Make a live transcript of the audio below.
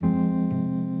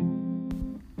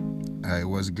Hey,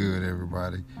 what's good,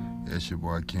 everybody? It's your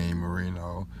boy King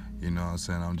Marino. You know what I'm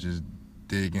saying? I'm just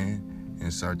digging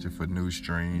and searching for new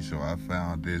streams. So I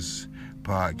found this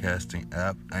podcasting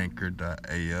app,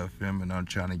 Anchor.afm, and I'm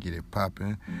trying to get it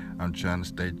popping. I'm trying to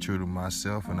stay true to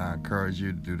myself, and I encourage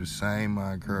you to do the same.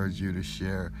 I encourage you to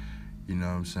share, you know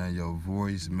what I'm saying, your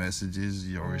voice messages,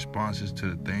 your responses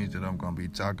to the things that I'm going to be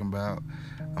talking about.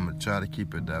 I'm going to try to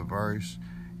keep it diverse.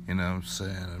 You know what I'm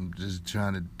saying? I'm just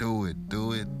trying to do it.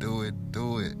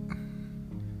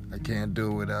 I can't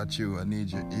do it without you. I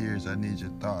need your ears. I need your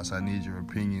thoughts. I need your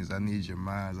opinions. I need your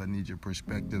minds. I need your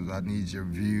perspectives. I need your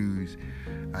views.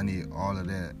 I need all of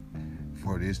that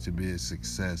for this to be a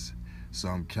success. So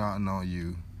I'm counting on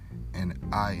you. And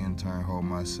I, in turn, hold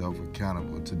myself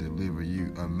accountable to deliver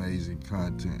you amazing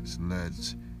content.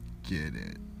 Let's get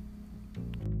it.